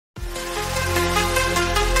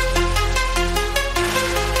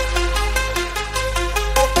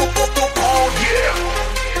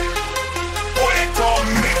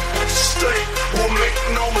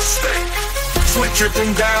stake. Switch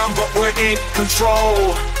drifting down, but we're in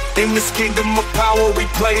control. In this kingdom of power, we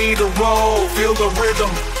play the role. Feel the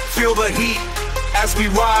rhythm, feel the heat, as we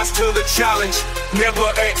rise to the challenge, never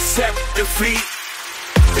accept defeat.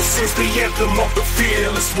 This is the anthem of the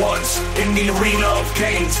fearless ones, in the arena of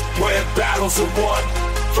games, where battles are won.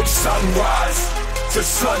 From sunrise to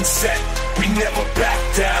sunset, we never back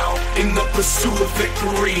down. In the pursuit of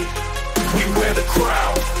victory, we wear the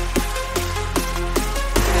crown.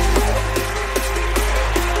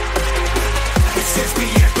 This is the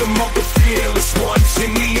anthem of the fearless ones,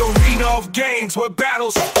 in the arena of games, where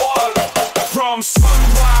battles are won. From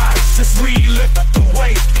sunrise, just we lift the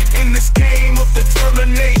weight. In this game of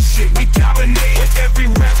determination, we dominate. With every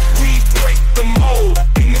rep, we break the mold.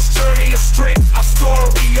 In this journey of strength, our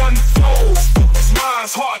story unfolds.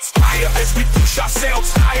 Minds, hearts higher as we push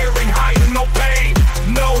ourselves higher and higher. No pain,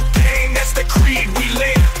 no gain, that's the creed we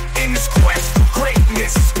live. In this quest for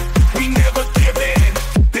greatness, we never give in.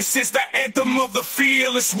 This is the anthem of the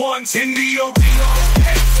fearless ones, in the arena of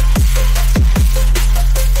games.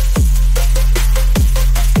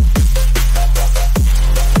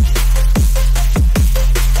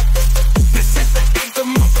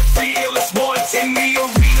 In the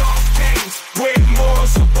arena of games, where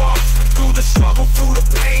morals are walked. Through the struggle, through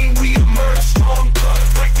the pain, we emerge stronger,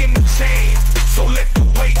 breaking the chain. So let the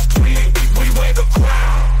weights clank, we wear the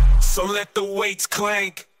crown. So let the weights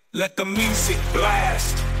clank, let the music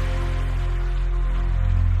blast.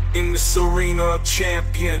 In this arena of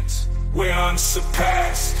champions, we're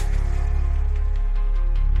unsurpassed.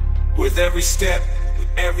 With every step, with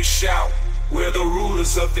every shout, we're the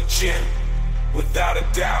rulers of the gym, without a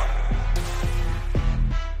doubt.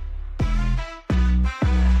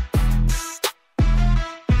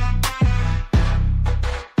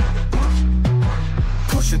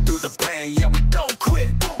 Through the pain, yeah, we don't quit.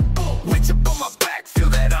 Weights up on my back, feel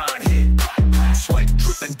that iron hit. Sweat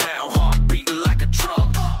dripping down, heart beating like a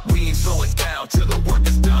drum. We ain't slowing down till the work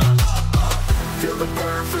is done. Feel the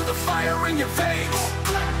burn, feel the fire in your veins.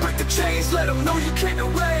 Break the chains, let them know you can't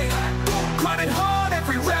erase. Grinding hard,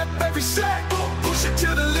 every rep, every set. Push it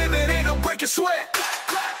to the limit, ain't no breaking sweat.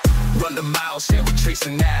 Run the miles, yeah, we're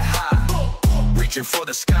chasing that high. Reaching for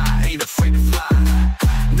the sky, ain't afraid to fly.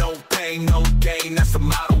 No pain, no gain, that's the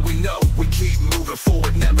motto we know. We keep moving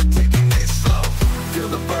forward, never taking it slow. Feel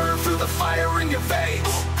the burn, feel the fire in your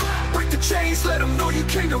veins. Break the chains, let them know you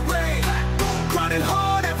can't erase. Grinding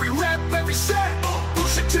hard, every rep, every set.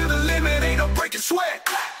 Push it to the limit, ain't no breaking sweat.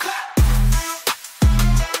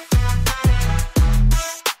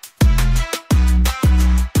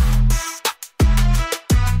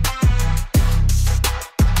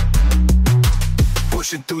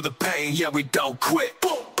 Pushing through the pain, yeah, we don't quit.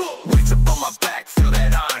 Weights up on my back, feel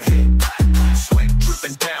that iron hit. Sweat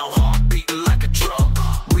dripping down, heart beating like a drum.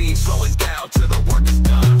 We ain't slowing down till the work is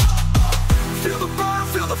done. Feel the burn,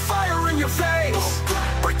 feel the fire in your face.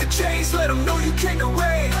 Break the chains, let them know you can't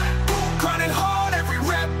erase. Grinding hard, every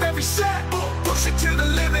rep, every set. Push it to the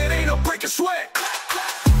limit, ain't no breaking sweat.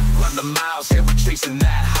 Run the miles, yeah, we're chasing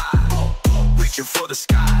that high. Reaching for the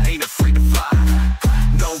sky, ain't afraid to fly.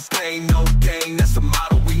 No pain, no gain, that's the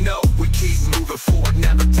motto we know. We keep moving forward,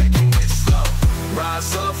 never taking it slow.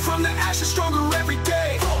 Rise up from the ashes, stronger every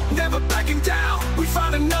day. Never backing down, we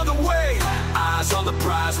find another way. Eyes on the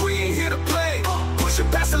prize, we ain't here to play. Pushing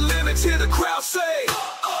past the limits, hear the crowd say.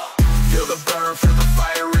 Feel the burn, feel the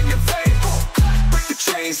fire in your veins. Break the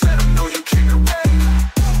chains, let them know you can't erase.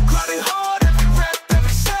 Grinding hard, every rep,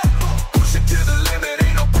 every set. Push it to the limit,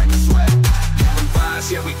 ain't no breaking sweat. We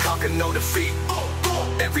rise, yeah, we conquer, no defeat.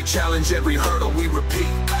 Every challenge, every hurdle we repeat.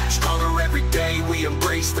 Stronger every day, we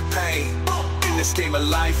embrace the pain. In this game of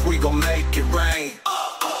life, we gon' make it rain.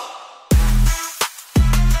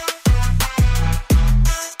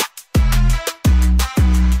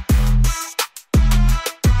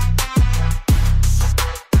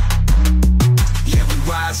 Yeah, we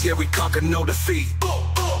rise, yeah, we conquer, no defeat.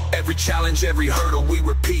 Every challenge, every hurdle we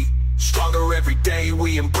repeat. Stronger every day,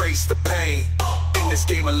 we embrace the pain. In this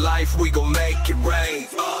game of life, we gon' make it rain.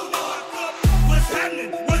 What's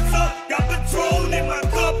happening? What's up? Got Patron in my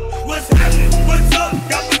cup. What's happening? What's up?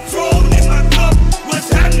 Got Patron in my cup. What's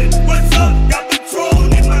happening? What's up? Got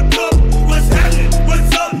Patron in my cup. What's happening?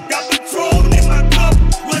 What's up? Got Patron in my cup.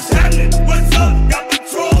 What's happening? What's up? Got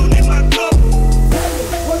Patron in my cup.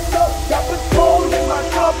 What's up? Got Patron in my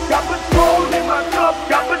cup. Got Patron in my cup.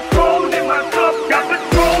 Got Patron in my cup. Got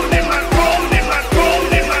Patron in my throne. In my throne.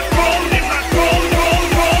 In my throne. In my throne.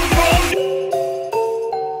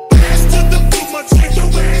 Ass to the boot, my check your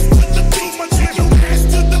ass to the boot, my check your ass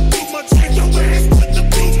to the boot, my check your ass to the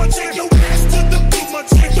boot, my check your ass to the boot, my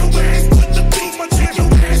check your ass to the boot.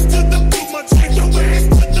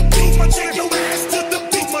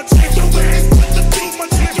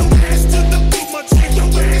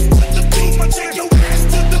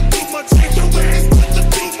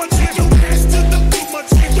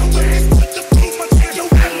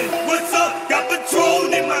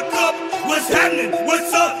 What's happening?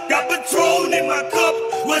 What's up? Got Patron in my cup.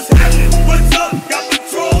 What's happening? What's up? Got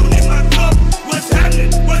Patron in my cup. What's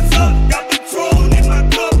happening? What's up? Got Patron in my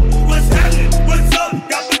cup. What's happening? What's up?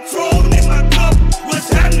 Got Patron in my cup. What's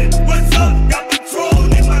happening? What's up? Got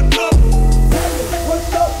Patron in my cup.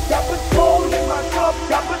 What's up? Got Patron in my cup.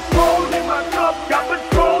 Got Patron in my cup. Got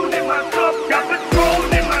Patron in my cup. Got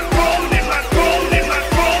Patron in my throne. In my throne. In my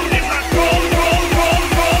throne. In my throne.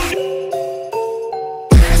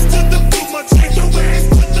 Ass to the boot, my check your ass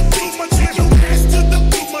to the boot, my check your ass to the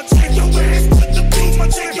boot, my check your ass to the boot, my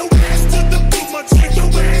check your ass to the boot, my check your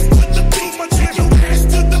ass to the boot, my check your ass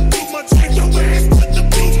to the boot, my check your ass to the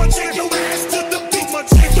boot, my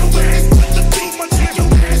check your ass to the boot, my check your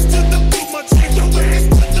ass to the boot, my check your ass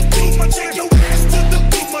to the boot, my check your ass to the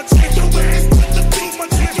boot, my check your ass to the boot, my check your ass to the boot, my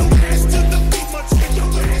check your ass to the boot, my check your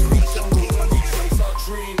ass to the boot, my Chase our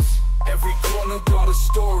dreams. Every corner got a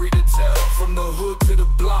story to tell. From the hood to the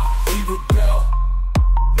block, we rebel.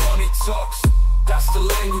 Money talks, that's the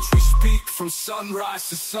language we speak. From sunrise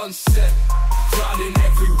to sunset, grinding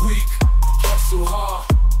every week. Hustle hard,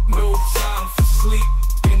 no time for sleep.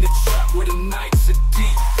 In the trap where the nights are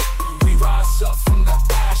deep, we rise up from the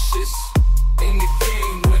ashes. In the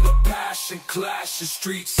game where the passion clashes.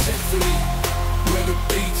 Street symphony, where the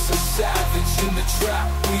beats are savage. In the trap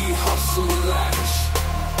we hustle lavish.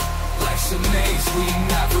 Life's a maze, we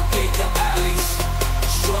navigate the alleys.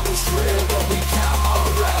 Struggle's real, but we count our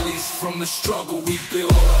rallies. From the struggle we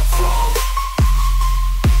build our throne.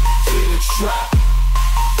 To the trap,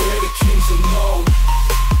 where the kings are known.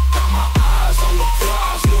 Got my eyes on the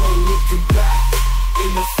prize, no looking back.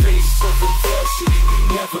 In the face of adversity, we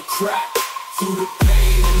never crack. Through the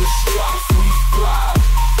pain and the strife, we thrive.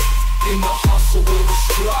 In the hustle, where we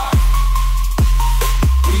strive.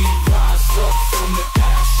 We rise up from the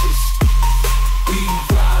ashes. We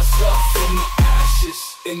rise up from the ashes.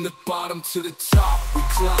 In the bottom to the top, we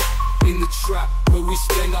climb. In the trap where we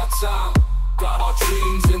spend our time. Got our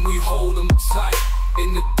dreams and we hold them tight.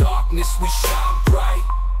 In the darkness we shine bright.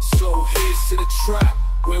 So here's to the trap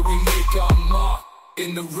where we make our mark.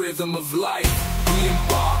 In the rhythm of life we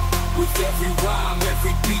embark. With every rhyme,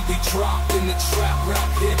 every beat we drop. In the trap, rap,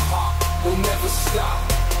 hip hop, we'll never stop.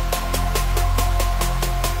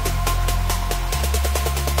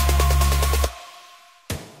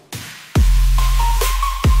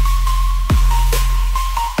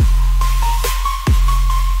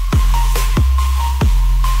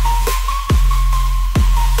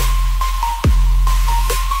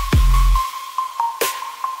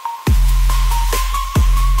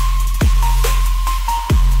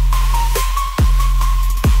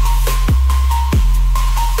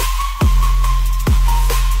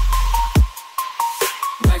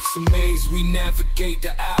 Life's a maze, we navigate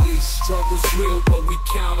the alleys. Struggle's real, but we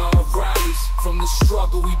count our rallies. From the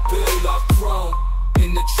struggle we build our throne.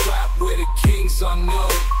 In the trap where the kings are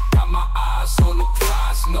known. Got my eyes on the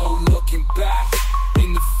prize, no looking back.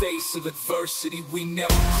 In the face of adversity we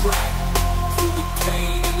never crack. Through the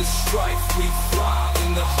pain and the strife we thrive.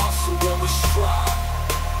 In the hustle where we strive.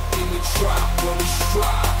 In the trap where we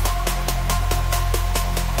strive.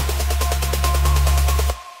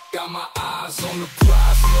 Got my eyes on the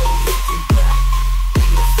prize, no looking back.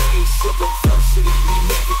 In the face of adversity, we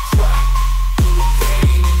never crack. Through the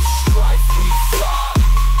pain and the strife, we thrive.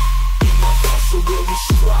 In the hustle where we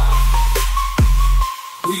strive.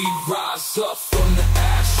 We rise up from the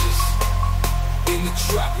ashes. In the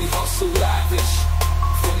trap, we hustle lavish.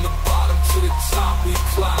 From the bottom to the top, we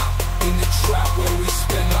climb. In the trap where we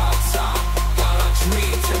spend our time. Got our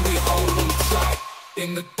dreams and we hold them tight.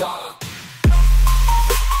 In the dark.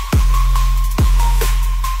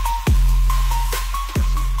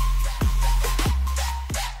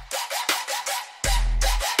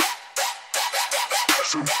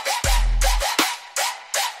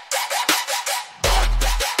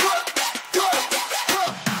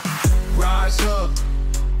 Rise up,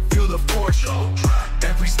 feel the force.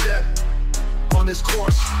 Every step on this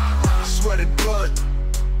course. Sweated blood,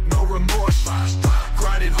 no remorse.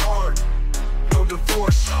 Grinding hard, no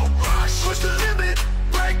divorce. Push the limit,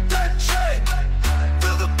 break that chain.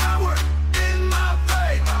 Feel the power in my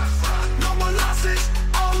veins. No more losses,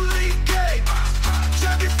 only gain.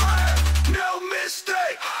 Champion fire, no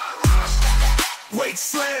mistake. Weight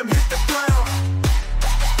slam, hit the ground.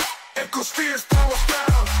 Echoes fierce, power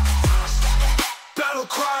found. Battle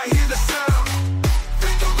cry, hear the sound.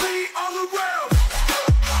 Victory all around.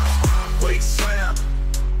 Weight slam,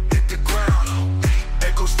 hit the ground.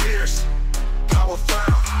 Echoes fierce, power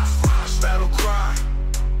found. Battle cry,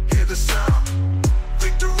 hear the sound.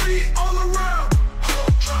 Victory all around.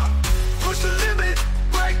 Push the limit,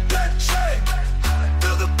 break that chain.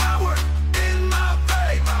 Feel the power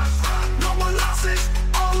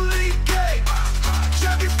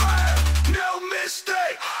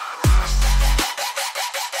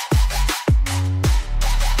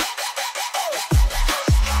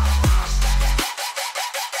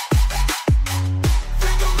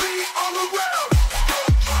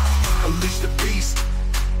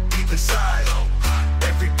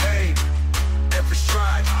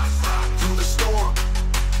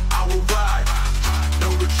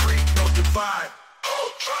vibe.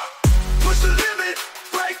 Push the limit,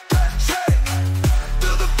 break that chain.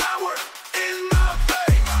 Feel the power in my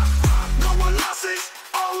vein. No more losses,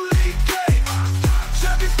 only gain.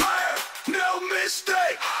 Champion fire, no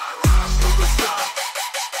mistake. Never stop,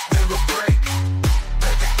 never break.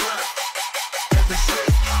 Every breath, every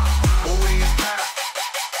shake. Only his path,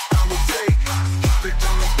 I will take.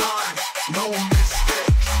 Victim of blind, no mistake.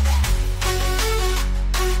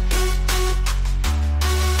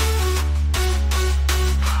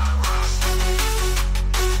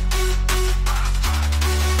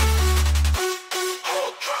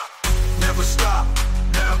 Never stop,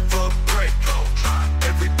 never break.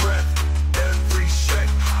 Every breath, every shake.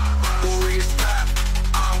 Glorious path,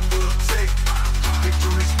 I will take.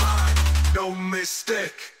 Victory's mine, no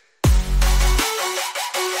mistake.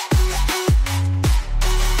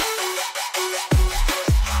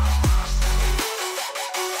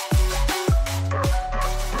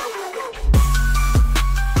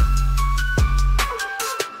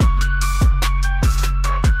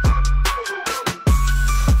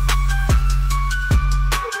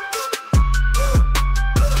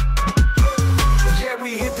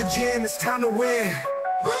 It's time to win.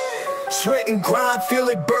 Sweat and grind, feel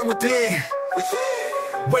it burn within.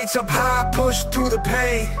 Weights up high, push through the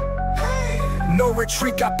pain. No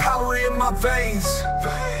retreat, got power in my veins.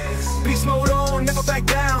 Beast mode on, never back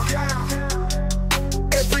down.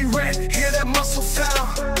 Every rep, hear that muscle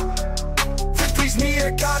sound. Victory's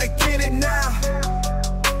near, gotta get it now.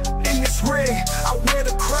 In this ring, I wear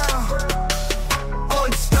the crown.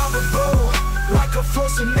 Unstoppable, like a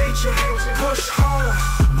force of nature. Push harder,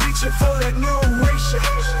 reaching for that new ration.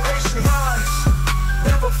 Rise,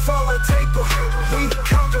 never follow taper. We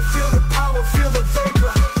conquer, feel the power, feel the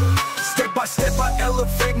vapor. Step by step I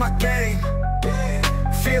elevate my game.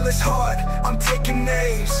 Fearless heart, I'm taking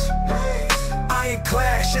names. Iron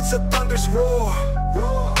clash, it's a thunder's roar.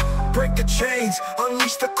 Break the chains,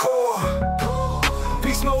 unleash the core.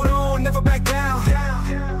 Beast mode on, never back down.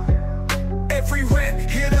 Every rep,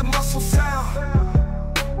 hear that muscle sound.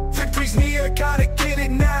 Victory's near, gotta get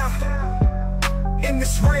it now. In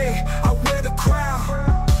this ring, I wear the crown.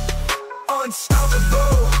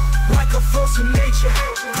 Unstoppable, like a force of nature.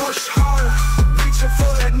 Push harder, reaching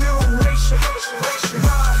for that new ration.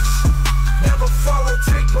 Rise, never follow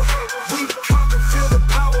taper. We conquer, feel the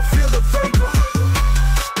power, feel the vapor.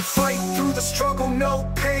 Fight through the struggle, no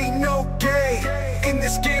pain, no gain. In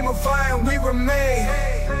this game of iron, we remain.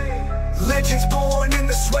 Legends born in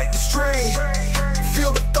the sweat and strain.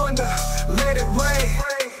 Feel the thunder, let it rain.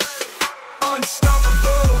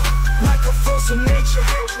 Unstoppable, like a force of nature.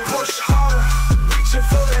 Push harder, reaching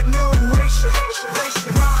for that new ration.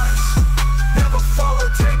 Rise, never follow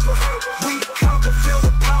taper. We conquer, feel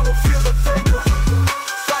the power, feel the vapor.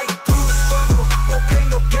 Fight through the struggle, no pain,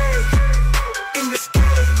 no gain. In this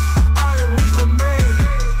game, iron we remain.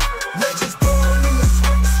 Legends born in the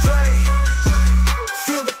sweat and strain.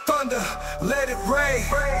 Feel the thunder, let it rain.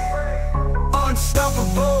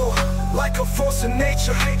 Unstoppable, like a force of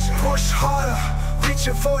nature. Push harder,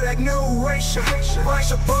 reaching for that new ration.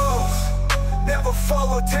 Rise above, never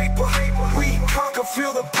follow taper. We conquer,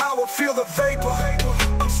 feel the power, feel the vapor.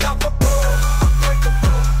 Unstoppable,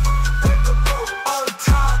 unbreakable, on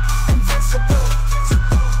top, invincible.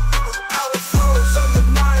 Power flows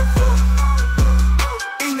undeniable.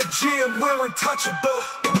 In the gym, we're untouchable.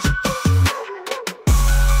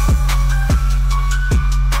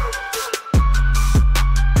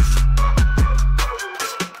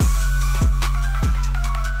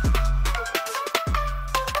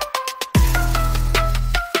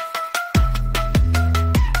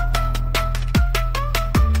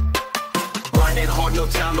 No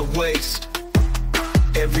time to waste.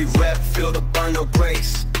 Every rep, feel the burn, no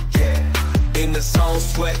grace. In the zone,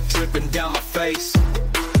 sweat dripping down my face.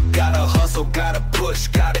 Gotta hustle, gotta push,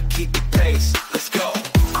 gotta keep the pace. Let's go.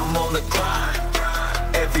 I'm on the grind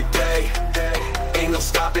every day. Ain't no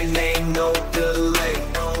stopping, ain't no delay.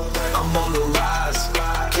 I'm on the rise,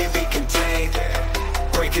 can't be contained.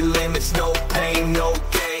 Breaking limits, no pain, no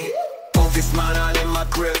gain. Focus, mind out in my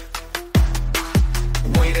grip.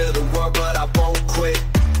 Weight of the world, but I won't quit.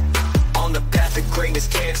 On the path of greatness,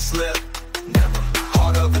 can't slip. Never.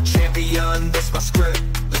 Heart of a champion, that's my script.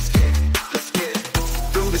 Let's get it, let's get it.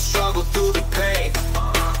 Through the struggle, through the pain.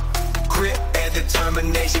 Grit and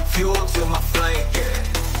determination, fuel to my flame.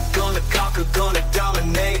 Gonna conquer, gonna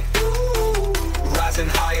dominate. Rising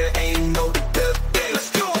higher, ain't no debate.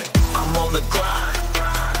 Let's do it. I'm on the grind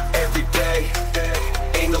every day.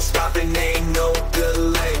 Ain't no stopping, ain't no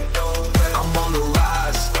delay. I'm on the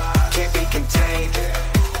rise, can't be contained.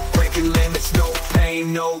 Breaking limits, no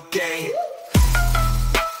pain, no gain.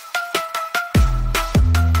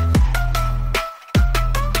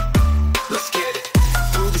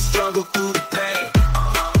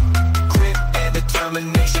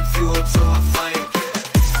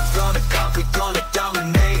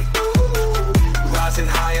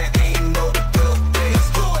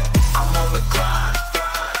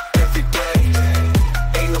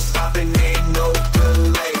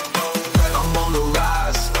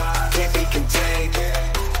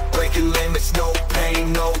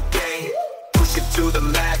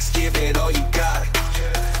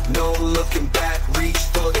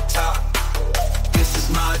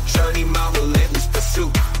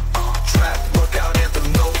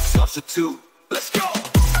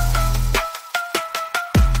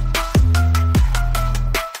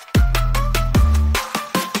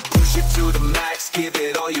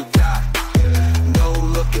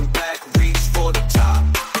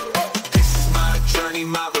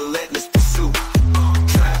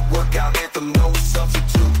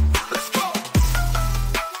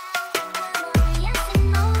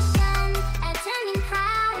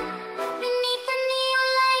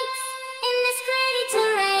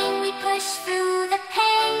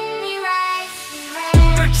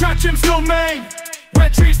 trap gym's domain, where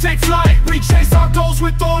dreams take flight. We chase our goals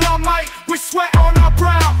with all our might, with sweat on our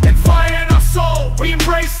brow and fire in our soul. We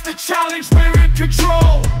embrace the challenge, we're in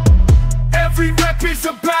control. Every rep is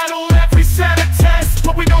a battle, every set a test,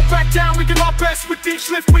 but we don't back down, we give our best. With each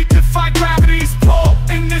lift we defy gravity's pull.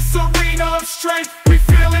 In this arena of strength, we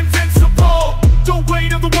feel invincible. The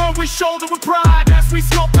weight of the world we shoulder with pride, as we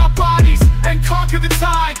sculpt our bodies and conquer the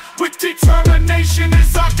tide. With determination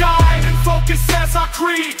as our guide and focus as our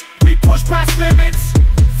creed, we push past limits,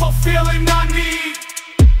 fulfilling our need.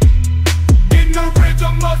 In the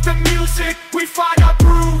rhythm of the music, we find our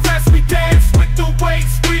groove. As we dance with the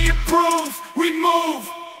weights, we improve, we move.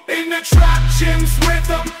 In the trap gym's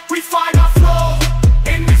rhythm, we find our flow.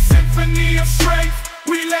 In the symphony of strength,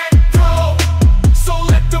 we let go. So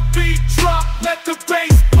let the beat drop, let the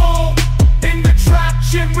bass boom. In the trap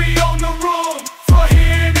gym, we own the room. For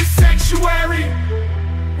here in this sanctuary,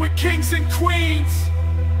 we're kings and queens.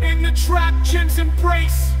 In the trap gym's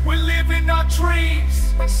embrace, we're living our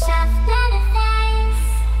dreams. We're soft and a face,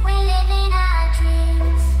 we're living our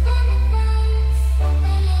dreams.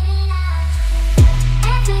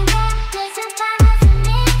 Every rep is a power for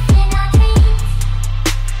living our dreams.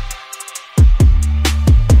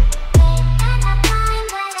 And our mind,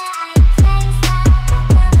 whether I place that,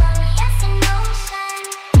 glorious in motion,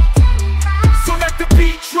 turning fast. So let the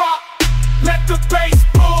beat drop, let the bass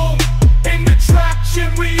boom. In the trap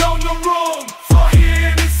gym, we own the room. For here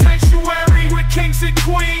in this sanctuary, we're kings and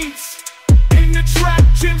queens. In the trap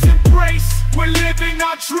gym's embrace, we're living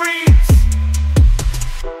our dreams.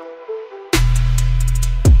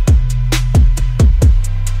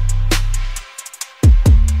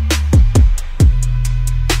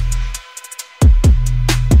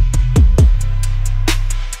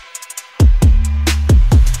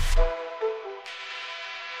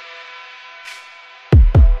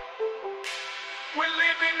 We're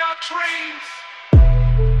living our dreams.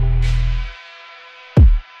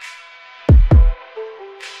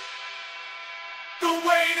 The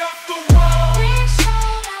weight of the world. We're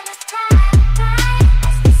shade on the pride,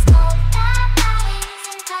 as we sculpt our bodies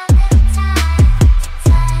and conquer the tide.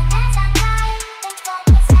 Turn as our guide, and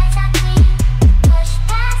focus as our creed. Push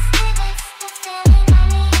past limits, fulfilling our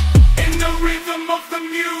need. In the rhythm of the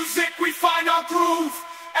music, we find our groove.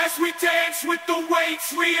 As we dance with the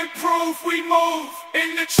weights, we improve, we move.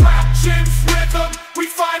 In the trap gym's rhythm, we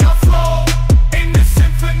find our flow. In the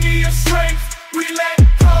symphony of strength, we let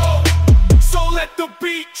go. So let the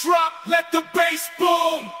beat drop, let the bass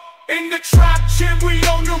boom. In the trap gym, we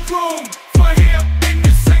own the room. For here, in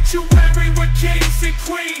the sanctuary, we're kings and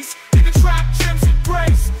queens. In the trap gym's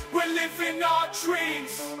embrace, we're living our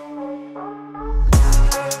dreams.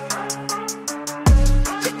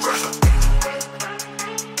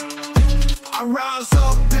 I rise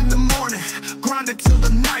up in the morning, grind it till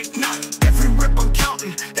the night. Every rip I'm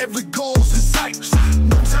counting, every goal's in sight.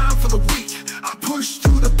 No time for the weak, I push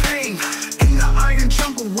through the pain. In the iron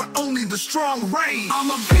jungle where only the strong reign.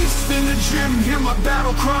 I'm a beast in the gym, hear my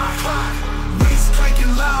battle cry. Bass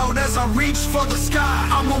clanking loud as I reach for the sky.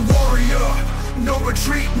 I'm a warrior, no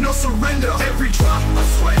retreat, no surrender. Every drop of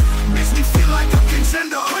sweat makes me feel like a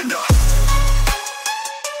contender.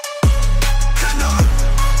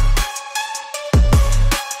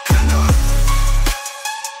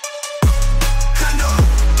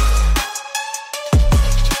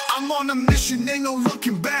 I'm on a mission, ain't no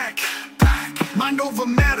looking back. Mind over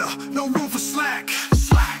matter, no room for slack.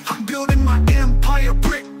 I'm building my empire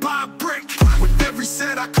brick by brick. With every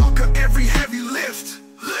set I conquer every heavy lift.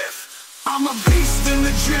 I'm a beast in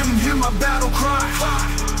the gym, hear my battle cry.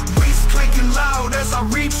 Bass clanking loud as I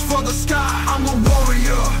reach for the sky. I'm a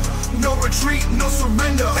warrior, no retreat, no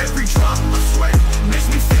surrender. Every drop of sweat makes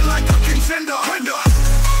me feel like a contender.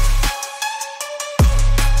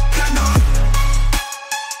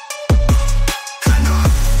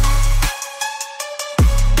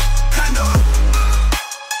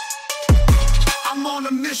 I'm on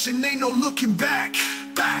a mission, ain't no looking back.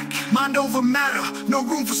 Mind over matter, no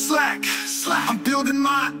room for slack. I'm building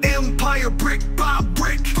my empire brick by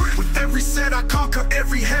brick. With every set I conquer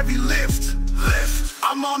every heavy lift.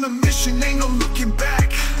 I'm on a mission, ain't no looking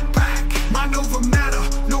back. Mind over matter,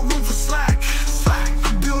 no room for slack.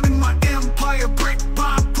 I'm building my empire brick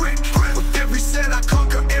by brick. With every set I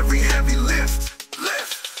conquer every heavy lift.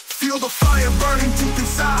 Feel the fire burning deep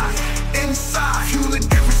inside. Fueling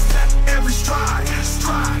every step, every stride.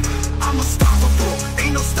 I'm unstoppable,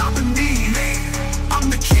 ain't no stopping me. I'm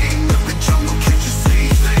the king of the jungle, can't you see?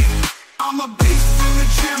 I'm a beast in the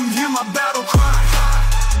gym, hear my battle cry.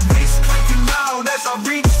 Bass clanking loud as I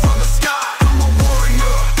reach for the sky. I'm a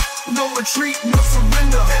warrior, no retreat, no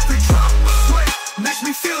surrender. Every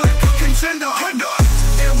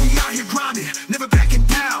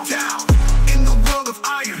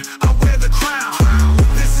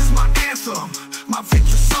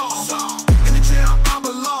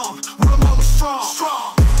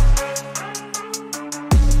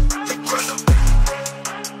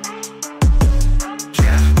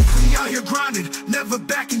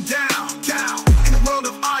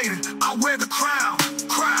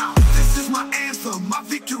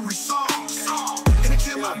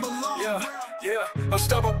Yeah,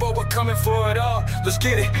 unstoppable, we're coming for it all. Let's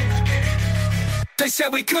get it. They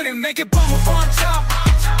said we couldn't make it, but we're on top.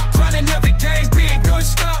 Grinding every day, we ain't gonna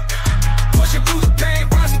stop. Pushing through the pain,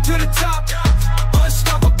 rising to the top.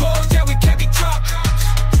 Unstoppable, yeah, we can't be dropped.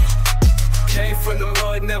 Came from the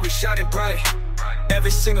mud, now we shining bright.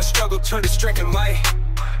 Every single struggle turned to strength and might.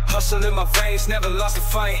 Hustle in my veins, never lost a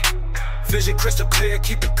fight. Vision crystal clear,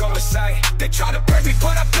 keep it going sight. They try to break me,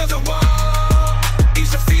 but I build a wall.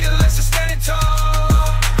 Each defeated, less than standing tall.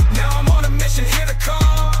 Now I'm on a mission, here to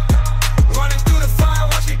call. Running through the fire,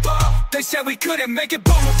 watch me ball. They said we couldn't make it,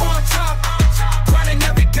 but we're on top. Grinding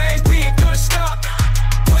every day, we ain't gonna stop.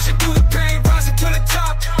 Pushing through the pain, rising to the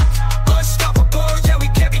top. Unstoppable, yeah, we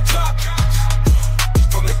can't be dropped.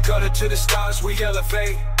 From the gutter to the stars, we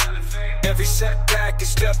elevate. Every setback is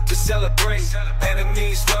step to celebrate.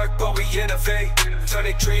 Enemies lurk, but we innovate.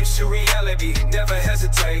 Turning dreams to reality, never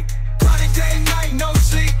hesitate. Grinding day and night, no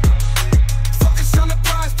sleep. Focus on the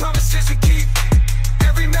prize, promises we keep.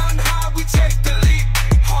 Every mountain high, we take the leap.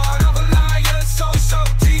 Heart of a lion, soul so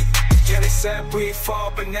deep. Yeah, they said we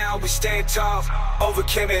fall, but now we stand tall.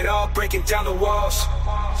 Overcame it all, breaking down the walls.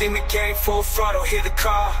 In the game, full throttle, hear the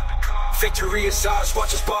call. Victory is ours,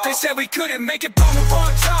 watch us ball. They said we couldn't make it, but we're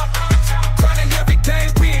on top. Grinding every day,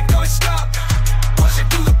 we ain't gonna stop. Pushing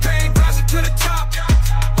through the pain, rising to the top.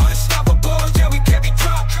 Unstoppable, yeah, we can't be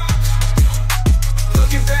dropped.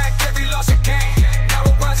 Looking back, every loss a gain. Now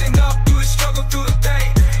we're rising up through the struggle, through the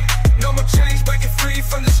pain. No more chains, breaking free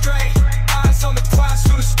from the strain. Eyes on the prize,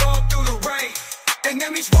 through the storm, through the rain.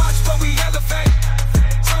 Enemies watch, but we elevate.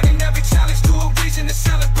 Turning every challenge to a reason to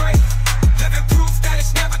celebrate. Living proof that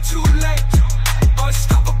it's never too late.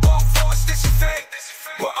 Unstoppable, force this is fate.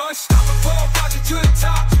 We're unstoppable, rising to the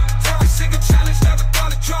top. Every single challenge, never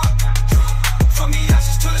gonna drop. From the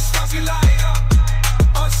ashes to the stars, we light up.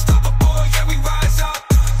 Unstoppable, yeah, we rise up.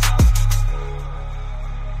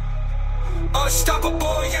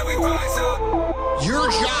 Unstoppable, yeah, we rise up. Your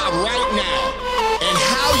job right now and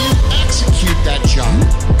how you execute that job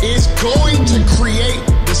is going to create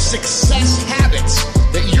the success habits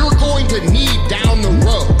that you're going to need down the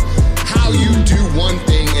road. How you do one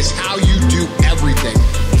thing is how you do everything.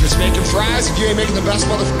 Just making fries, if you ain't making the best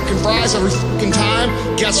motherfucking fries every fucking time,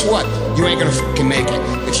 guess what? You ain't gonna fucking make it.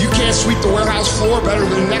 If you can't sweep the warehouse floor better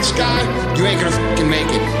than the next guy, you ain't gonna fucking make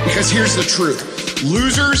it. Because here's the truth.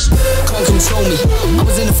 Losers can't control me. I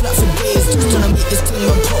was in the flat for days, just trying to make this thing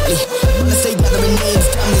run properly. When I say gathering names,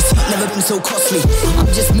 damn, this heat never been so costly. I'm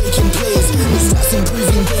just making plays, with stats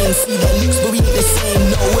improving games. See their looks, but we ain't the same,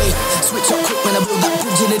 no way. Switch up quick when I build that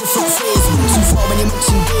bridge in a different phase. Too far when you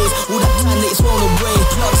mention days, all that time that it's rolled away.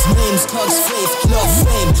 Plugs names, plugs faith, love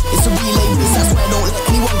fame. It's a relay race, that's why I don't let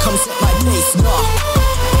anyone come set my pace, nah.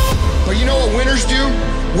 But you know what winners do?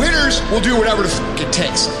 Winners will do whatever the fuck it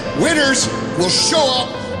takes. Winners will show up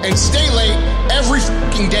and stay late every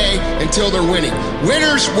fucking day until they're winning.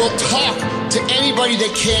 Winners will talk to anybody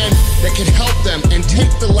they can that can help them and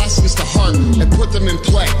take the lessons to heart and put them in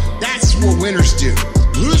play. That's what winners do.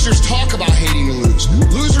 Losers talk about hating to lose.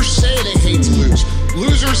 Losers say they hate to lose.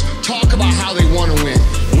 Losers talk about how they want to win.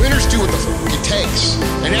 Winners do what the fuck it takes.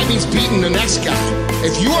 And that means beating the next guy.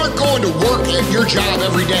 If you aren't going to work at your job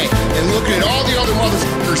every day and looking at all the other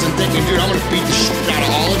motherfuckers and thinking, dude, I'm going to beat the shit out of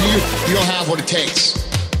all of you, you don't have what it takes.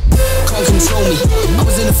 Can't control me. I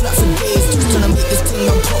was in the flat for days, just trying to make this thing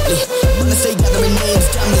run properly. When I say gathering names,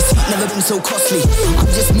 damn, this heat never been so costly.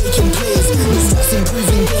 I'm just making plays, with stats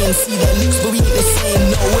improving games. See their looks, but we ain't the same,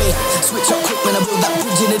 no way. Switch up quick when I build that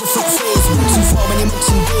bridge in a different phase. Too far when you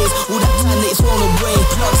mention days, all that time that it's rolled away.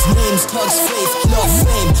 Plugs names, plugs faith, love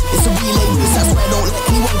fame. It's a relay race, that's why I don't let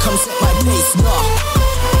anyone come set my pace, nah.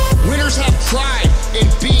 Winners have pride in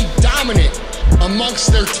being dominant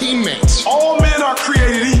amongst their teammates. All men are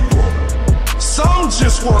created equal. Some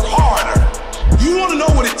just work harder. You want to know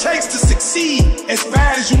what it takes to succeed as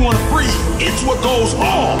bad as you want to breathe. It's what goes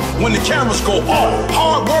on when the cameras go off.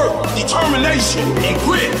 Hard work, determination, and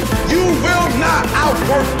grit. You will not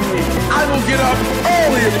outwork me. I will get up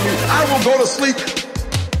earlier than you. I will go to sleep.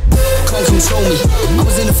 Can't control me. I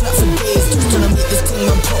was in the flat for days, just trying to make this thing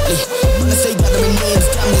run properly. When I say gathering names,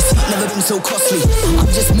 damn, this heat never been so costly.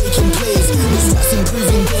 I'm just making plays, with stats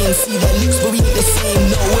improving games. See their looks, but we ain't the same,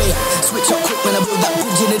 no way. Switch up quick when I build that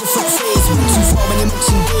bridge in a different phase. Too far when you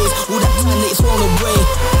mention days, all that time that it's rolled away.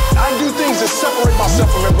 I do things that separate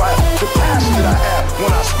myself from everybody. The passion that I have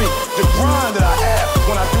when I speak, the grind that I have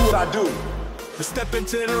when I do what I do. Step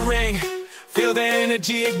into the ring, feel the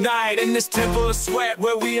energy ignite in this temple of sweat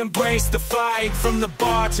where we embrace the fight. From the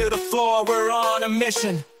bar to the floor, we're on a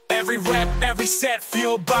mission. Every rep, every set,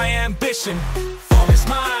 fueled by ambition. Focus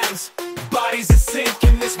minds, bodies at sync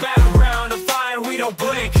in this battleground of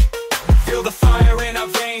don't blink. Feel the fire in our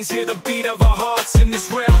veins, hear the beat of our hearts. In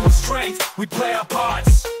this realm of strength, we play our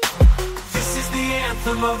parts. This is the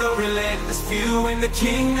anthem of the relentless few. In the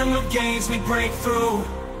kingdom of gains, we break through.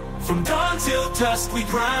 From dawn till dusk, we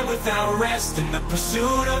grind without rest. In the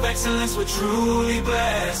pursuit of excellence, we're truly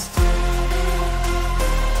blessed.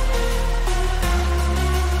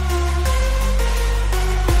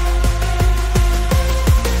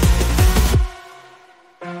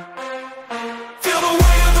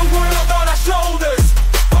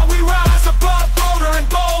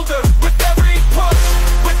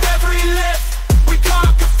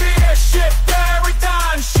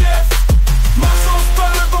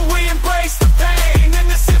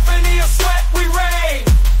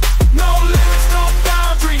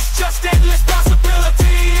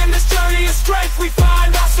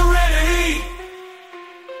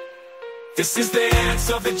 This is the ants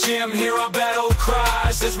of the gym, hear our battle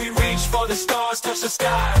cries as we reach for the stars, touch the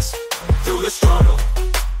skies. Through the struggle,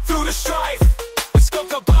 through the strife, we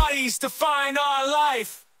sculpt our bodies to find our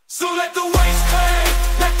life. So let the waves play,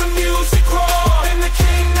 let the music roar. In the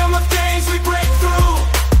kingdom of gains we break through.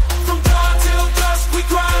 From dawn till dusk we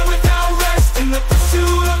grind without rest. In the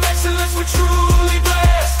pursuit of excellence we're truly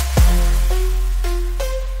blessed.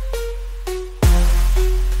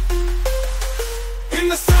 In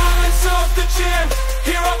the silence of the gym,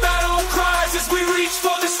 hear our battle cries as we reach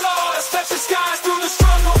for the stars, touch the skies. Through the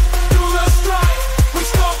struggle, through the strife, we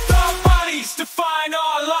sculpt our bodies to find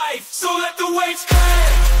our life. So let the waves play,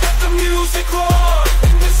 let the music roar.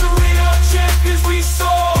 In this arena of champions we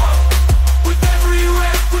soar. With every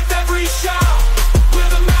rep, with every shout, we're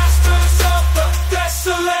the masters of the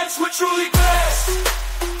excellence, we're truly blessed.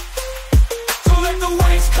 So let the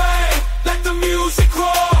waves play, let the music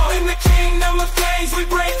roar. In the kingdom of gains we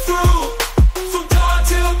break through. From dawn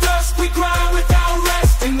till dusk we grind without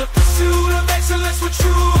rest. In the pursuit of excellence we're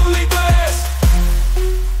truly blessed.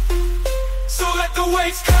 So let the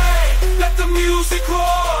waves play, let the music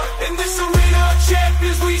roar. In this arena of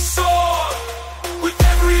champions we soar. With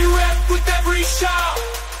every rep, with every shout,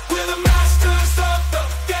 we're the masters of the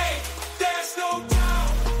game, there's no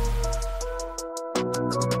doubt.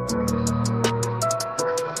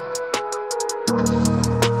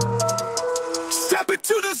 Step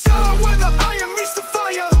into the zone where the iron meets the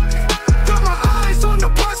fire. Got my eyes on the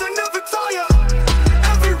prize, I never tire.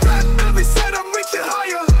 Every rep, every set, I'm reaching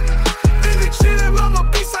higher. In the gym, I'm a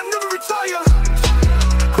beast, I never retire.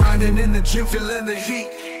 Grinding in the gym, feeling the heat.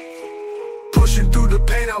 Pushing through the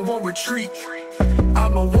pain, I won't retreat.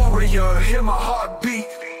 I'm a warrior, hear my heart beat.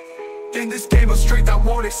 In this game of strength, I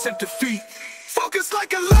won't accept defeat. Focus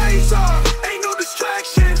like a laser, ain't no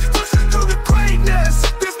distraction. Pushing through the greatness,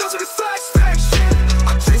 there's no satisfaction.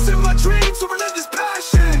 I'm chasing my dreams with relentless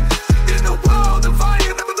passion. In the world of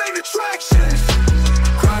iron, never lane attraction.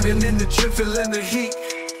 Grinding in the gym, feeling the heat.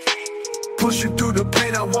 Pushing through the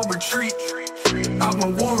pain, I won't retreat. I'm a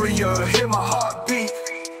warrior, hear my heart beat.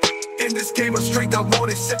 In this game of strength, I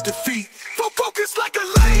won't accept defeat. Focus like a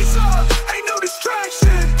laser, ain't no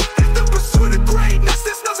distraction. In the pursuit of greatness,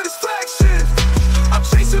 there's no satisfaction. I'm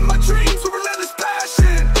chasing my dreams with relentless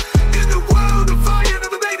passion. In the world of fire,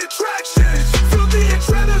 never made attraction. Feel the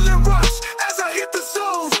adrenaline rush as I hit the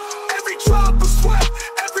zone. Every drop of sweat,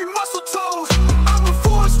 every muscle tone. I'm a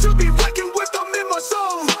force to be reckoned with, I'm in my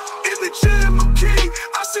zone. In the gym, I'm king,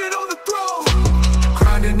 I sit on the throne.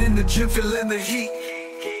 Grinding in the gym, feeling the heat.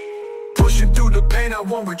 Pushing through the pain, I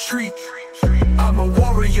won't retreat. I'm a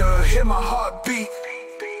warrior, hear my heart beat.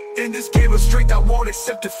 In this game of strength, I won't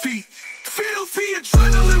accept defeat. Feel the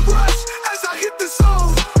adrenaline rush as I hit the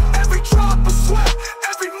zone. Every drop of sweat,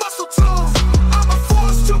 every muscle tone. I'm a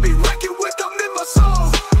force to be reckoned with, I'm in my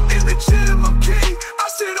zone. In the gym, I'm king, I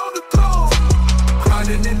sit on the throne.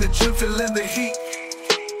 Grinding in the gym, feeling the heat.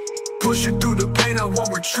 Pushing through the pain, I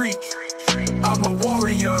won't retreat. I'm a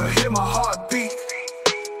warrior, hear my heart beat.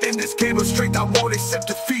 In this game of strength, I won't accept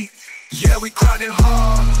defeat. Yeah, we grinding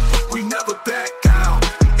hard, we never back down.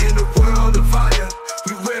 In the world of fire,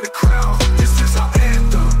 we wear the crown. This is our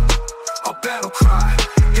anthem, our battle cry.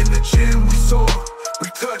 In the gym we soar, we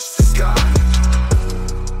touch the sky.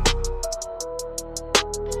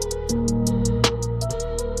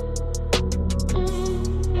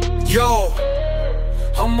 Yo,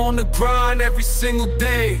 I'm on the grind every single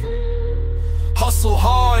day. Hustle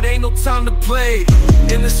hard, ain't no time to play.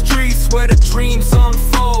 In the streets where the dreams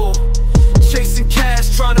unfold. Chasing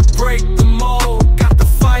cash, trying to break the mold. Got the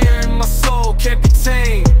fire in my soul, can't be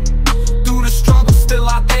tamed. Through the struggle, still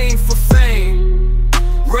I aim for fame.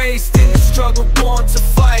 Raised in the struggle, born to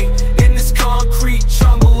fight. In this concrete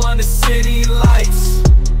jungle under city lights.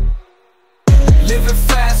 Living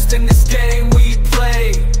fast in this game we play.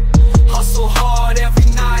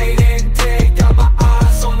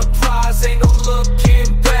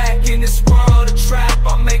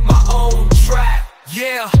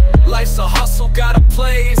 Yeah, life's a hustle, gotta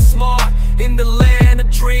play it smart. In the land of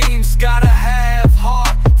dreams, gotta have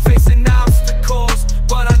heart. Facing obstacles,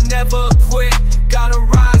 but I never quit. Gotta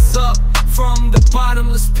rise up from the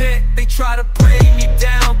bottomless pit. They try to bring me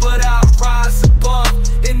down, but I rise above.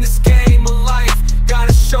 In this game of life,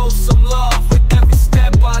 gotta show some love. With every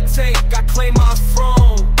step I take, I claim my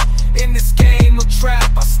throne. In this game of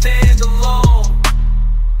trap, I stand alone.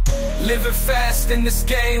 Living fast in this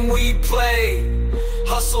game we play.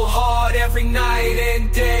 Hustle hard every night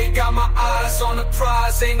and day. Got my eyes on the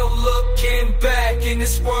prize, ain't no looking back. In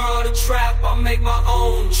this world of trap, I make my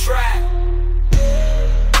own track.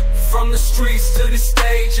 From the streets to the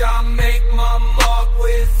stage, I make my mark.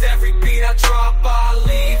 With every beat I drop, I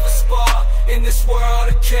leave a spark. In this world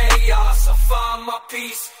of chaos, I find my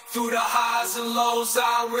peace. Through the highs and lows,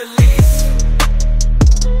 I release.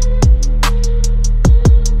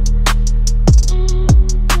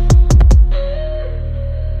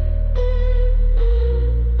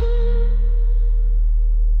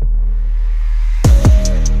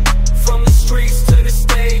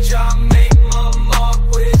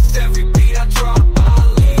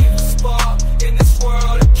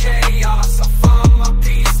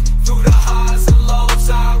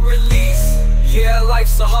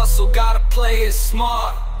 Gotta play it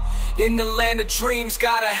smart. In the land of dreams,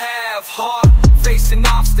 gotta have heart. Facing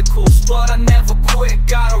obstacles, but I never quit.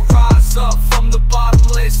 Gotta rise up from the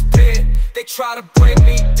bottomless pit. They try to bring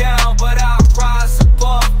me down, but I rise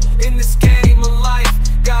above. In this game of life,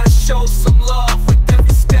 gotta show some love. With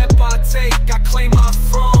every step I take, I claim my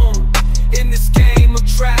throne. In this game of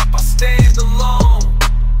trap, I stand alone.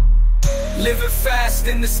 Living fast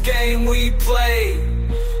in this game we play.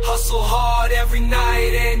 Hustle hard every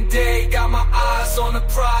night and day. Got my eyes on the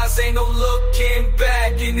prize, ain't no looking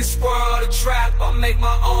back. In this world of trap, I make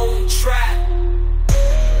my own track.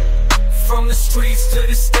 From the streets to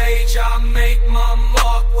the stage, I make my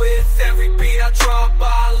mark. With every beat I drop,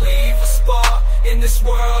 I leave a spark. In this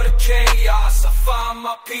world of chaos, I find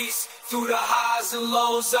my peace. Through the highs and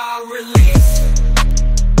lows, I release.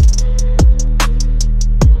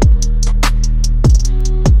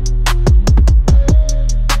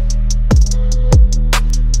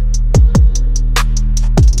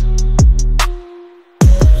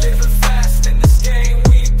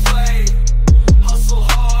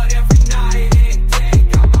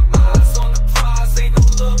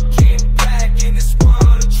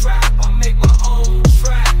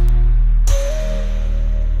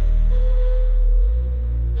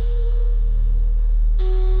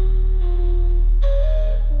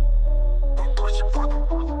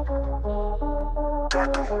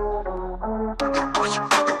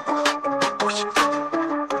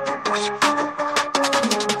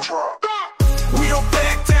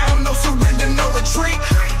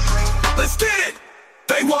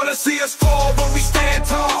 See us fall, but we stand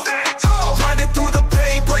tall. Grinding through the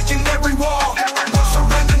pain, breaking every wall. No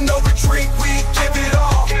surrender, no retreat, we give it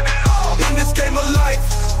all. In this game of life,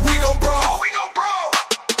 we gon' brawl.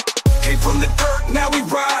 Came from the dirt, now we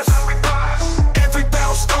rise. Every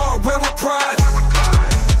battle star, wear a pride.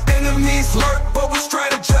 Enemies lurk, but we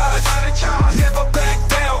strategize. Never back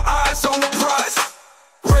down, eyes on the prize.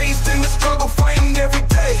 Raised in the struggle, fighting every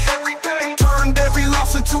day. Turned every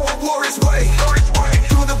loss into a warrior's way.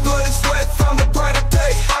 Blood and sweat, found a brighter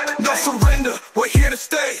day. No surrender, we're here to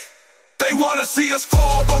stay. They wanna see us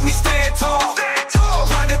fall, but we stand tall.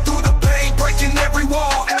 Grinding through the pain, breaking every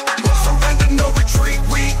wall. No surrender, no retreat,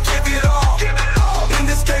 we give it all. In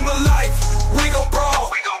this game of life, we gon' brawl.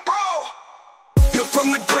 Built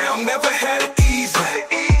from the ground, never had it easy.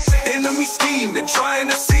 Enemy scheming, trying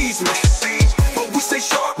to seize me. But we stay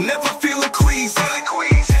sharp, never feeling queasy.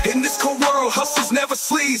 In this cold world, hustle's never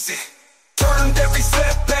sleazy. Turned every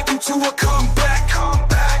setback into a comeback.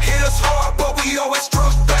 Hit us hard, but we always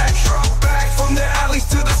struck back. From the alleys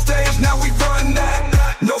to the stage, now we run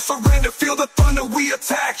that. No surrender, feel the thunder, we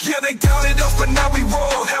attack. Yeah, they doubted us, but now we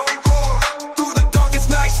roar. Through the darkest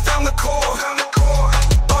nights, found the core.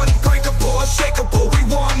 Unbreakable, unshakable, we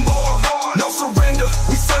want more. No surrender,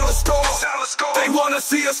 we settle the score. They wanna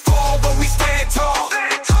see us fall, but we stand tall.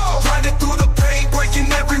 Grinding through the pain,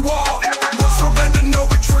 breaking every wall. No surrender, no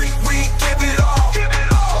retreat, we give it all.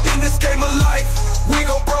 In this game of life, we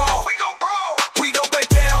gon' brawl. We don't back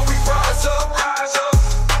down, we rise up.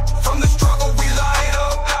 From the struggle, we light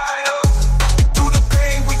up. Through the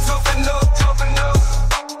pain, we toughen up.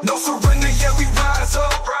 No surrender, yeah, we rise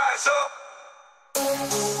up.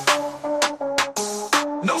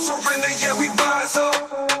 No surrender, yeah, we rise up.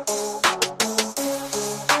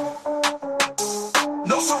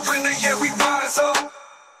 No surrender, yeah, we rise up.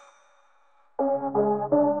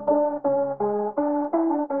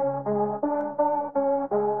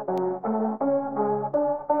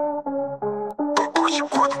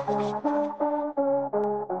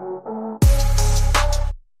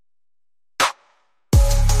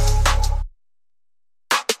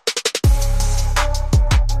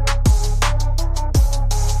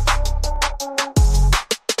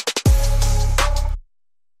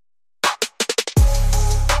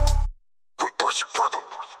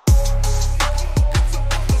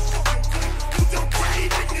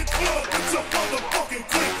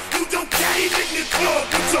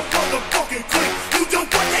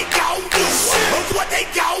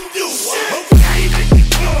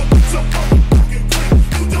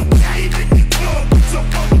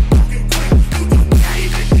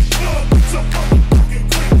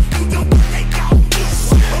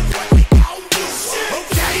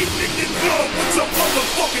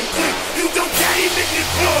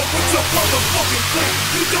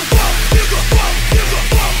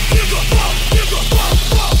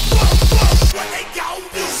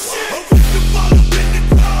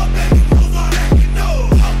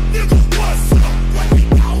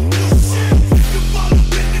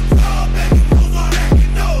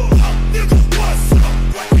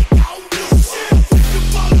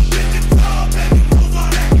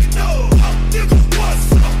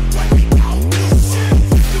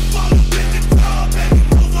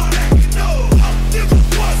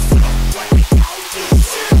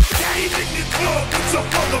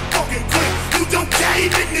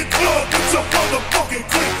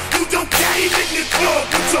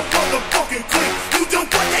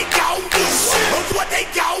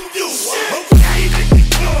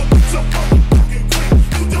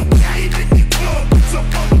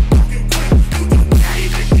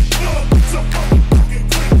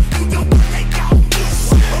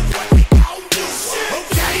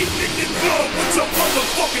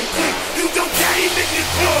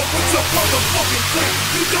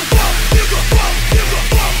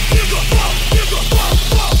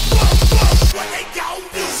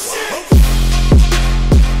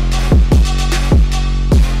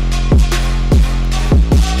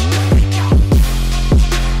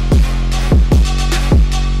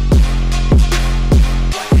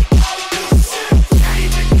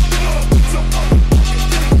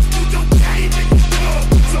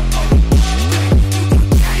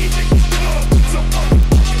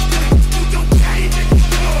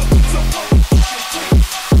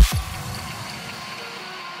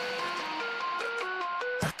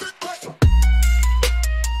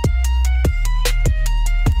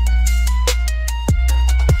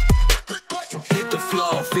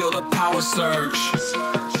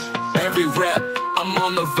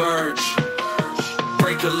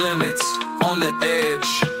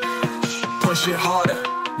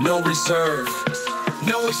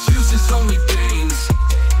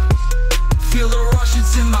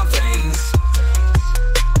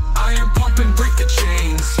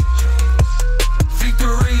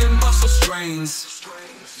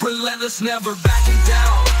 Never backing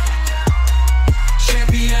down.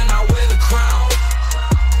 Champion, I wear the crown.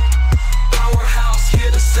 Powerhouse,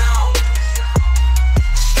 hear the sound.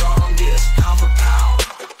 Strongest, pound for pound.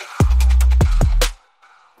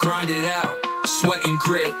 Grind it out, sweat and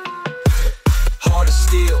grit. Heart of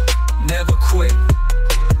steel, never quit.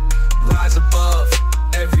 Rise above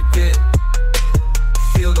every bit.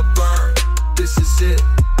 Feel the burn, this is it.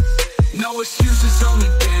 No excuses, only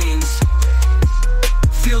gains.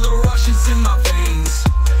 Feel the rushes in my veins.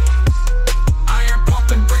 Iron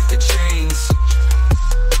pump and break the chains.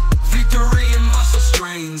 Victory in muscle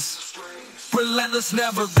strains. Relentless,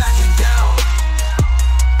 never backing down.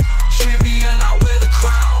 Champion, I wear the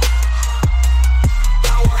crown.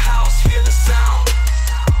 Powerhouse, hear the sound.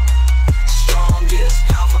 Strongest,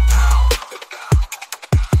 pound for pound.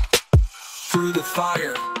 Through the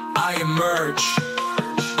fire, I emerge.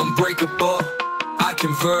 Unbreakable, I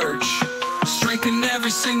converge. Strength in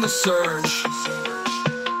every single surge.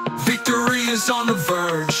 Victory is on the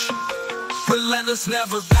verge. Relentless,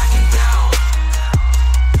 never backing down.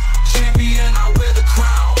 Champion, I wear the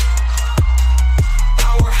crown.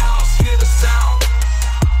 Powerhouse, hear the sound.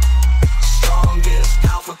 Strongest,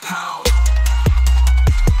 pound for pound.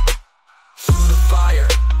 Through the fire,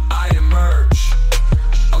 I emerge.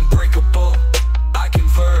 Unbreakable, I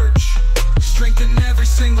converge. Strength in every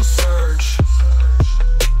single surge.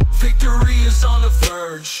 Victory is on the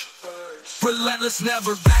verge. Relentless,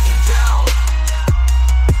 never backing down.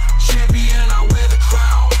 Champion, I wear the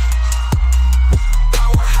crown.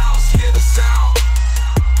 Powerhouse, hear the sound.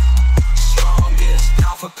 Strongest,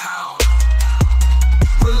 pound for pound.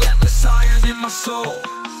 Relentless, iron in my soul.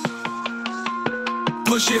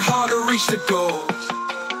 Push it hard to reach the goal.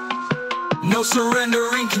 No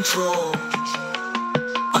surrendering control.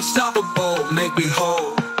 unstoppable, make me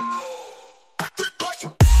whole.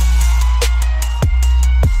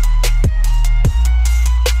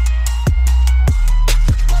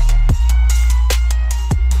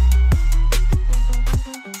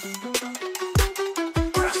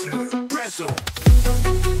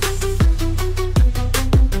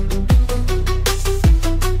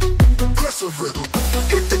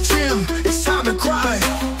 Hit the gym, it's time to grind.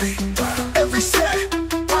 Every set,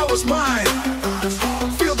 power's mine.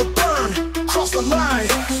 Feel the burn, cross the line.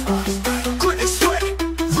 Grit and sweat,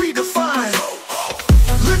 redefine.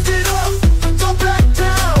 Lift it up, don't back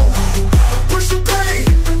down. Push the pain,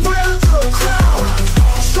 wear the crown.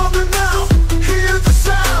 Stronger now, hear the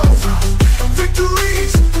sound.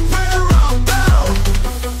 Victories, where I'm bound.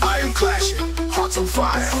 I am clashing, hearts on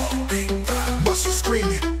fire. Muscles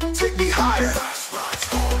screaming, take me higher.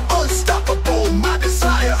 Unstoppable, my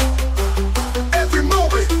desire. Every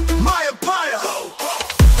moment, my empire.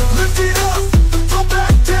 Lift it up, don't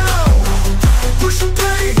back down. Push the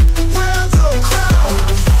pain, wear the crown.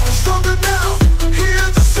 Stronger now, hear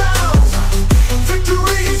the sound.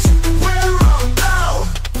 Victories, where I'm bound.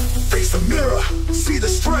 Face the mirror, see the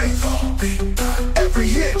strength. Every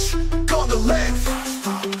inch, gone the length.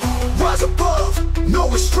 Rise above, no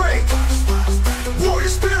restraint. Warrior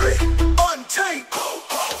spirit, untamed.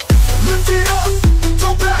 Lift it up,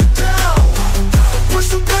 don't back down. Push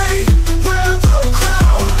the pain, wear the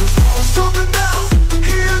crown. Stronger now,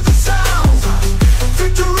 hear the sound.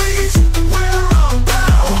 Victories, where I'm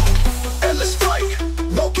bound. Endless fight,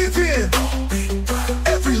 won't give in.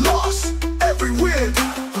 Every loss, every win.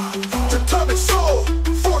 Determined soul,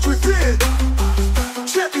 forged within.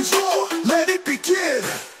 Champions roar, let it begin.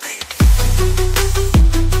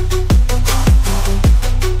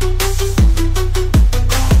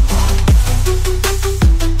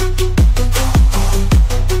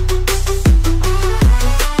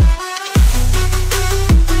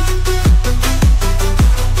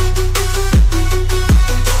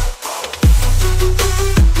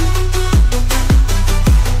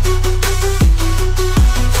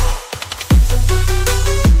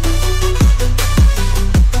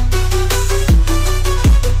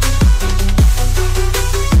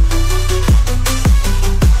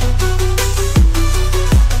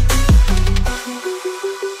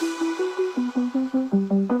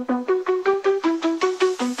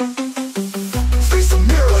 Face the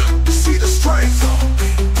mirror, see the strength.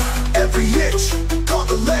 Every inch, gone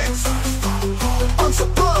the length. Arms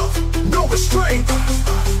above, no restraint.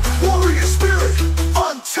 Warrior spirit,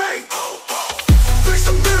 untamed. Face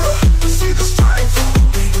the mirror, see the strength.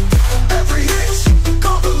 Every inch,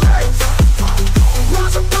 gone the length.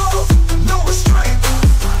 Rise above, no restraint.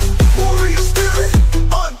 Warrior spirit,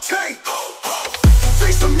 untamed.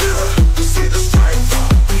 Face the mirror, see the strength.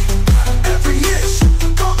 Every inch,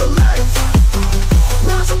 gone the length.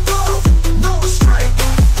 Rise above, no restraint.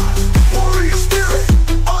 Warrior spirit,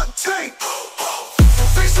 untamed.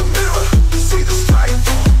 Face the mirror, see the strength.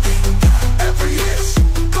 Every inch,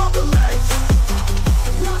 gone the length.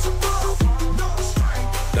 Rise above, no restraint.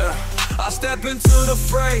 I step into the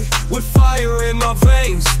fray with fire in my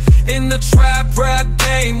veins. In the trap rap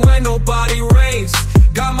game where nobody reigns.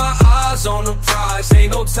 Got my eyes on the prize,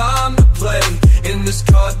 ain't no time to play. In this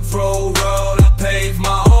cutthroat world, I pave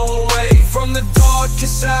my own way. From the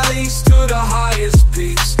darkest alleys to the highest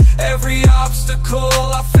peaks. Every obstacle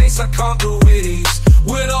I face, I conquer with ease.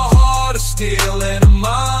 With a heart of steel and a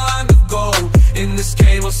mind of gold. In this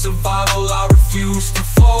game of survival, I refuse to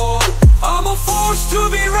fold. I'm a force to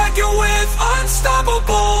be reckoned with,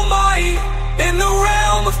 unstoppable might. In the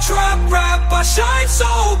realm of trap rap, I shine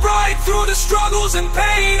so bright. Through the struggles and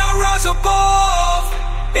pain, I rise above.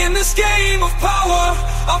 In this game of power,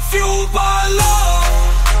 I'm fueled by love.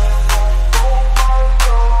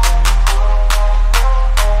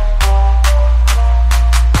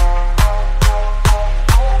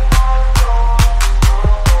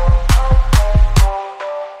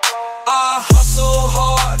 I hustle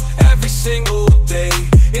hard every single day.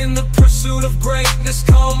 In the pursuit of greatness,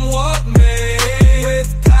 come what may.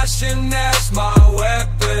 With passion as my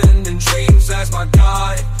weapon and dreams as my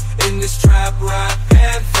guide. In this trap rap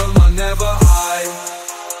anthem, I never hide.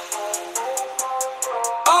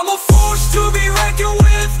 I'm a force to be reckoned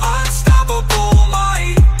with, unstoppable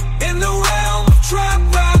might. In the realm of trap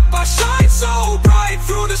rap, I shine so bright.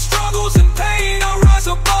 Through the struggles and pain, I rise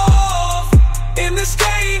above. In this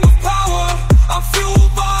game of power, I'm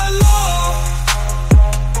fueled by love.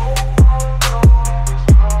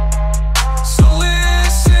 So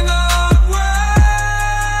listen up well.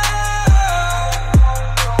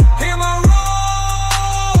 Hear my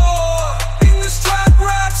roar. In this trap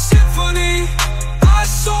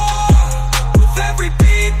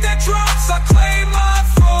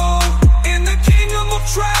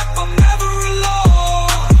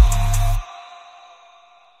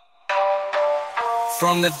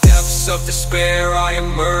From the depths of despair I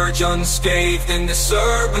emerge unscathed in this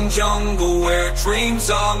urban jungle where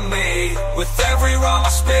dreams are made. With every rhyme I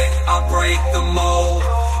spit, I break the mold.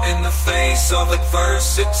 In the face of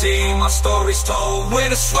adversity, my story's told.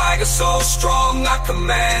 With a swagger so strong, I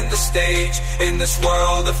command the stage. In this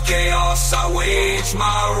world of chaos, I wage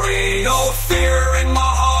my rage. No fear in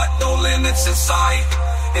my heart, no limits in sight.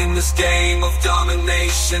 In this game of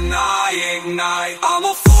domination, I ignite. I'm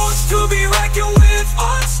a force to be reckoned with,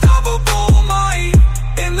 unstoppable might.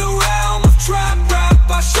 In the realm of trap rap,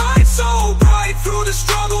 I shine so bright. Through the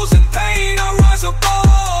struggles and pain, I rise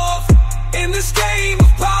above. In this game of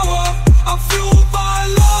power, I'm fueled by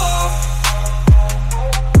love.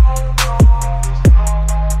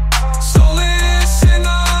 So listen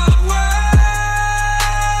up,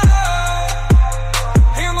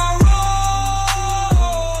 hear my roar.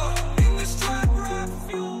 In this trap rap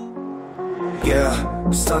fuel. Yeah,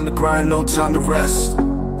 it's time to grind, no time to rest.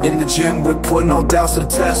 In the gym, we're putting all doubts to the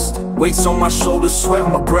test. Weights on my shoulders, sweat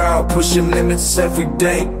on my brow. Pushing limits every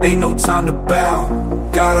day, ain't no time to bow.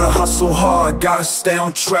 Gotta hustle hard, gotta stay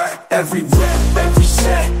on track. Every rep, every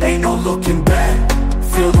set, ain't no looking back.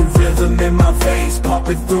 Feel the rhythm in my veins,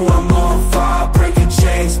 pumping through. I'm on fire, breaking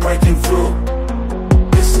chains, breaking through.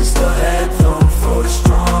 This is the anthem for the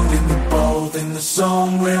strong and the bold. In the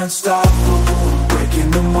zone, we're unstoppable, breaking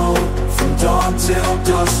the mold. From dawn till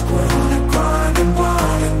dusk, we're on a grind and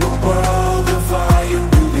blind. In the world of iron,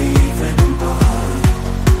 believing in mind.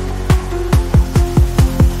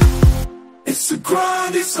 It's a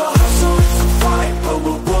grind, it's a hustle, it's a fight. But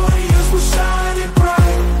we're warriors, we're shining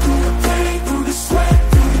bright. Through the pain, through the sweat,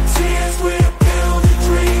 through the tears, we're building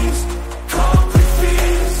dreams, conquer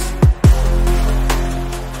fears.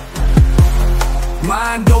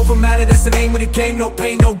 Mind over matter, that's the name of the game. No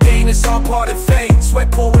pain, no gain, it's all part of fame.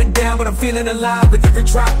 Sweat pouring down, but I'm feeling alive. With every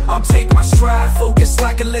drop, I'm taking my stride. Focus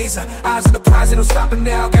like a laser, eyes on the prize, and I'm stopping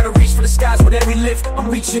now. Gotta reach for the skies with every lift. I'm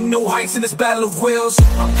reaching new heights in this battle of wills.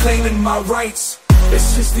 I'm claiming my rights.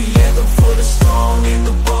 This is the anthem for the strong and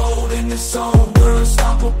the bold. In the zone, we're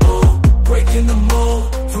unstoppable, breaking the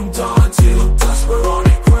mold. From dawn till dusk, we're on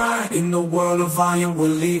a grind. In the world of iron, we're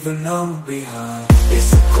leaving them behind.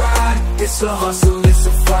 It's a grind, it's a hustle, it's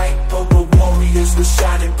a fight. But we're warriors, we're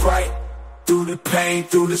shining bright. Through the pain,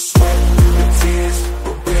 through the sweat, through the tears,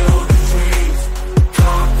 we're building dreams,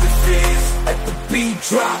 conquer fears. Let the beat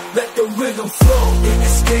drop, let the rhythm flow. In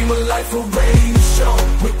this game of life, we're ready to show.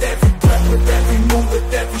 With every breath, with every move,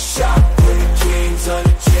 with every shot, we're the kings of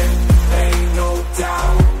the gym, ain't no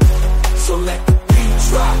doubt. So let the beat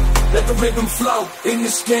drop, let the rhythm flow. In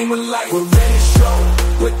this game of life, we're ready to show.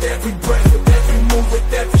 With every breath, with every move,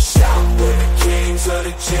 with every shot, we're the kings of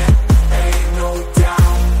the gym, ain't no doubt.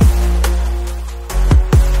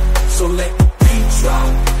 So let the beat drop,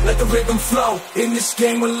 let the rhythm flow. In this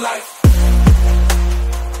game of life,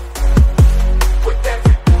 with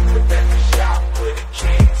every move, with every shot, we're the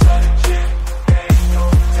kings of the gym, ain't no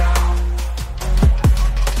doubt.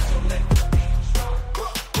 So let the beat drop.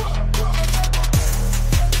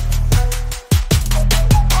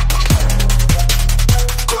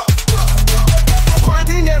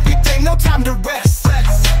 Grinding every day, no time to rest.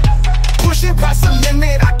 Pushing past the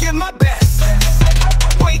limit, I give my best.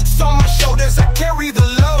 Weights on my shoulders, I carry the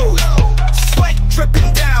load. Sweat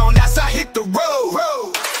dripping down as I hit the road.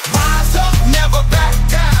 Rise up, never back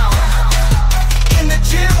down. In the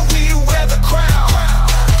gym, we wear the crown.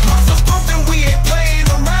 Muscles pumping, we ain't playing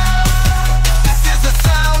around. This is the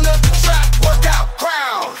sound of the trap workout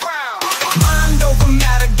crowd. Mind over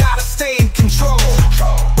matter, gotta stay in control.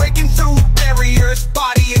 Breaking through barriers,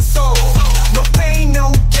 body and soul. No pain,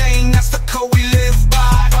 no gain, that's the code we live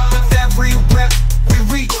by. With every rep, we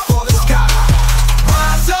reach for the sky.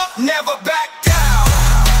 Rise up, never back down.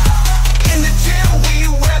 In the gym, we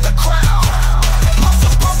wear the crown.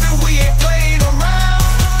 Muscles pumping, we ain't playing around.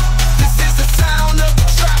 This is the sound of the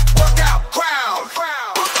trap workout crowd.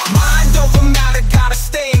 Mind over matter, gotta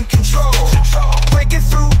stay in control. Breaking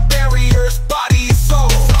through barriers, body and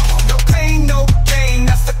soul. No pain, no gain,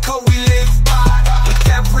 that's the code we live by. With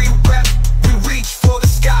every rep, we reach for the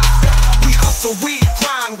sky. We hustle, we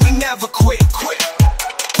grind, we never quit.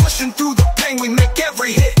 Pushing through the pain, we make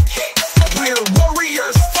every hit. We're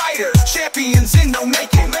warriors, fighters, champions in no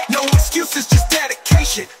making. No excuses, just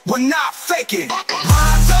dedication, we're not faking.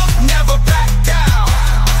 Rise up, never back down.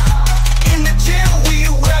 In the gym, we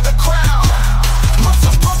wear the crown.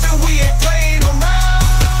 Muscles pumping, we ain't playing around.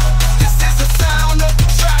 This is the sound of the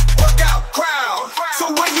trap workout crowd. So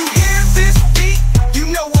when you hear this beat, you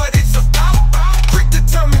know what it's about. Quick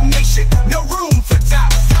determination, no room for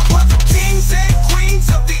doubt. We're the kings and queens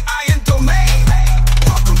of the iron domain.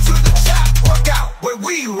 Welcome to the trap workout, where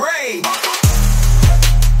we game.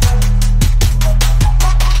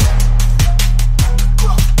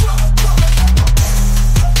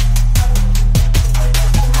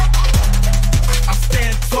 I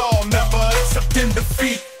stand tall, never accepting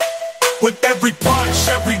defeat. With every punch,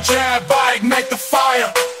 every jab, I ignite the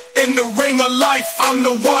fire. In the ring of life, I'm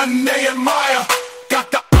the one they admire.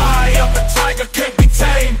 Got the eye of a tiger, can't be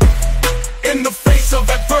tamed. In the face of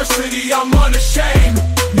adversity, I'm unashamed.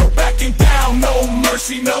 No backing down, no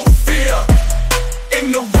mercy, no fear.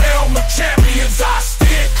 In the realm of champions, I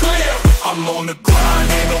steer clear. I'm on the grind,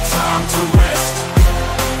 ain't no time to rest.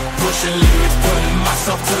 Pushing limits, putting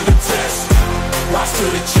myself to the test. Rise to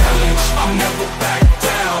the challenge, I'll never back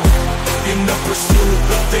down. In the pursuit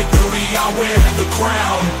of victory, I wear the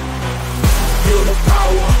crown. Feel the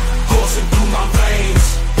power coursing through my veins.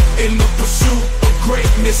 In the pursuit of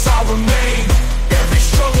greatness, I remain. Every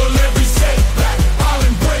struggle, every setback, I'll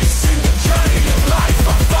embrace. In the journey of life,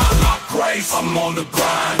 I find my grace. I'm on the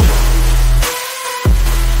grind.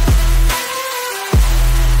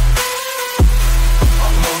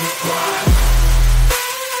 I'm on the grind.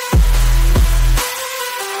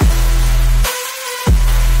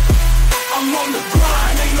 I'm on the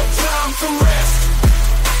grind, ain't no time to rest.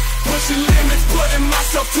 Pushing limits, putting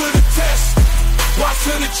myself to the test. Rise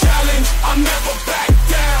to the challenge, I'll never back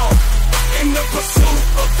down. In the pursuit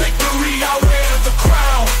of victory, I wear the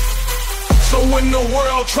crown. So when the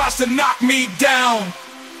world tries to knock me down,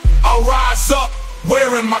 I'll rise up,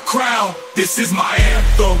 wearing my crown. This is my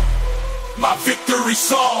anthem, my victory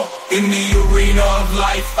song. In the arena of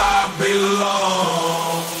life, I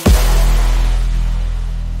belong.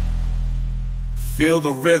 Feel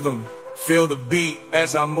the rhythm, feel the beat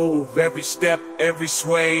as I move. Every step, every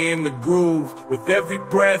sway in the groove. With every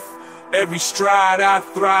breath, every stride, I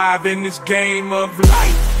thrive in this game of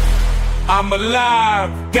life. I'm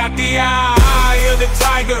alive, got the eye of the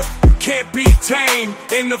tiger, can't be tamed.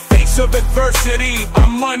 In the face of adversity,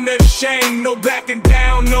 I'm unashamed. No backing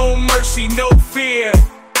down, no mercy, no fear.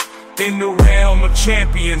 In the realm of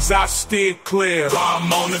champions, I steer clear.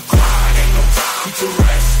 I'm on the grind, ain't no time to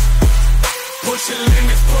rest. Pushing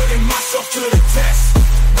limits, putting myself to the test.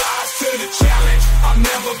 Rise to the challenge, I'll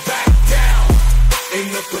never back down. In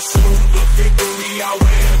the pursuit of victory, I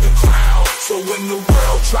wear the crown. So when the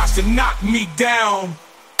world tries to knock me down,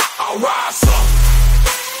 I'll rise up,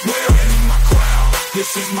 wearing my crown.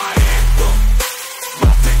 This is my anthem,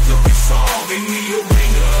 my victory song. In the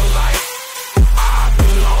arena of life, I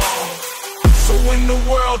belong. So when the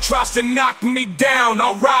world tries to knock me down,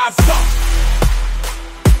 I'll rise up,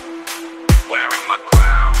 wearing my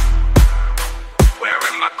crown,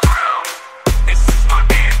 wearing my crown. This is my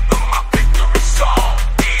anthem, my victory song.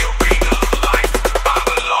 The arena of life, I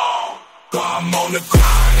belong. I'm on the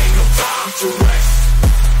grind, ain't no time to rest.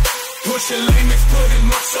 Pushing limits, putting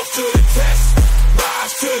myself to the test.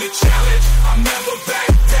 Rise to the challenge, I'll never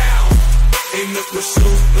back down. In the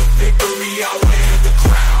pursuit of victory, I wear the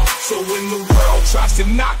crown. So when the world tries to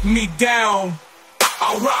knock me down,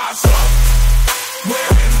 I'll rise up,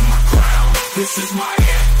 wearing my crown. This is my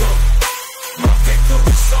anthem, my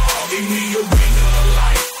victory song. In the arena of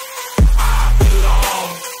life, I belong.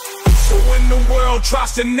 So when the world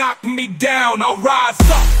tries to knock me down, I'll rise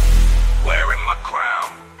up, wearing my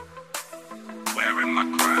crown, wearing my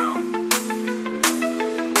crown.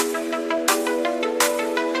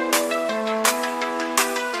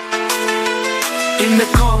 In the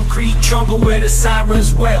concrete jungle where the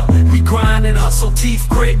sirens wail, we grind and hustle, teeth,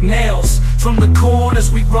 grit, nails. From the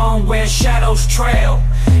corners we run where shadows trail.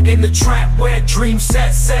 In the trap where dreams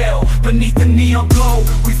set sail. Beneath the neon glow,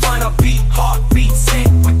 we find our beat, heartbeat sync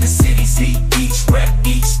with the city's heat. Each rep,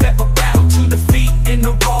 each step a battle to defeat. In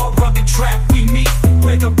the raw, rugged trap we meet.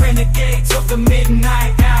 We're the renegades of the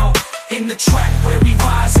midnight hour. In the track where we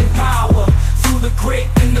rise in power. Through the grit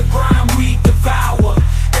and the grind we devour.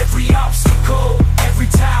 Every obstacle, every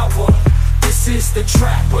tower. This is the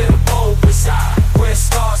trap where the bold reside. Where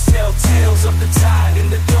stars tell tales of the tide. In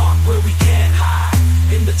the dark where we can't hide.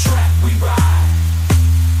 In the trap we ride.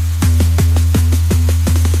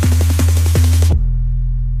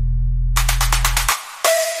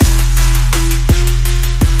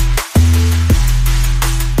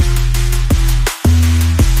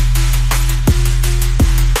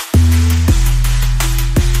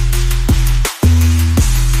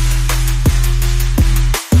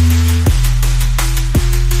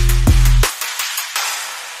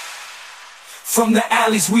 From the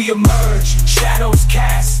alleys we emerge, shadows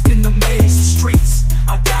cast in the maze of streets.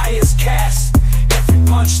 Our die is cast. Every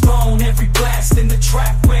punch thrown, every blast in the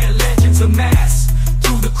trap where legends amass.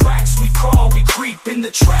 Through the cracks we crawl, we creep in the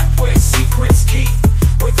trap where secrets keep.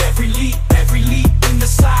 With every leap in the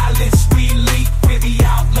silence.